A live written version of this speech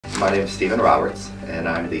My name is Stephen Roberts, and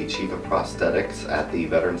I'm the Chief of Prosthetics at the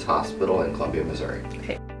Veterans Hospital in Columbia, Missouri.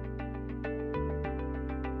 Okay.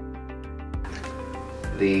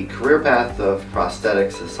 The career path of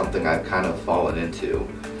prosthetics is something I've kind of fallen into.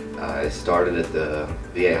 I started at the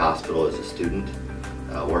VA hospital as a student,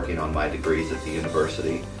 working on my degrees at the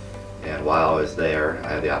university. And while I was there, I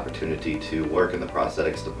had the opportunity to work in the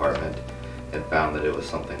prosthetics department and found that it was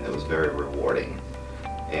something that was very rewarding.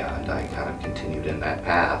 And I kind of continued in that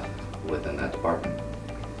path within that department.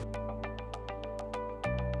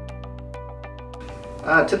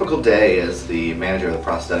 A typical day as the manager of the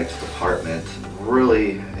prosthetics department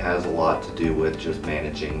really has a lot to do with just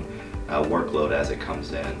managing workload as it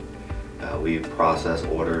comes in. We process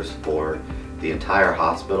orders for the entire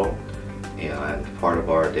hospital, and part of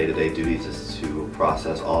our day-to-day duties is to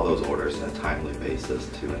process all those orders on a timely basis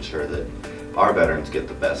to ensure that our veterans get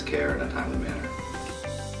the best care in a timely manner.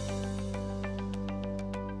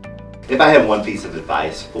 If I had one piece of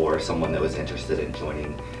advice for someone that was interested in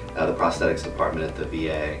joining the prosthetics department at the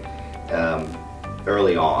VA,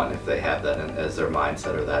 early on, if they have that as their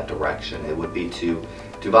mindset or that direction, it would be to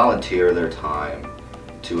volunteer their time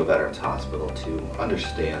to a veterans hospital, to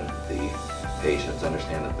understand the patients,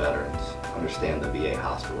 understand the veterans, understand the VA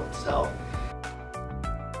hospital itself.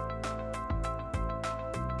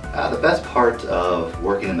 The best part of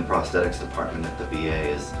working in the prosthetics department at the VA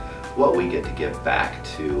is what we get to give back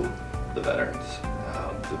to the veterans.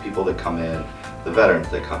 The people that come in, the veterans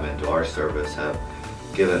that come into our service have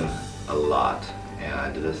given a lot,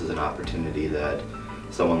 and this is an opportunity that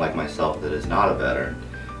someone like myself that is not a veteran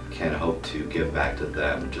can hope to give back to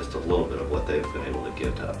them just a little bit of what they've been able to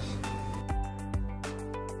give to us.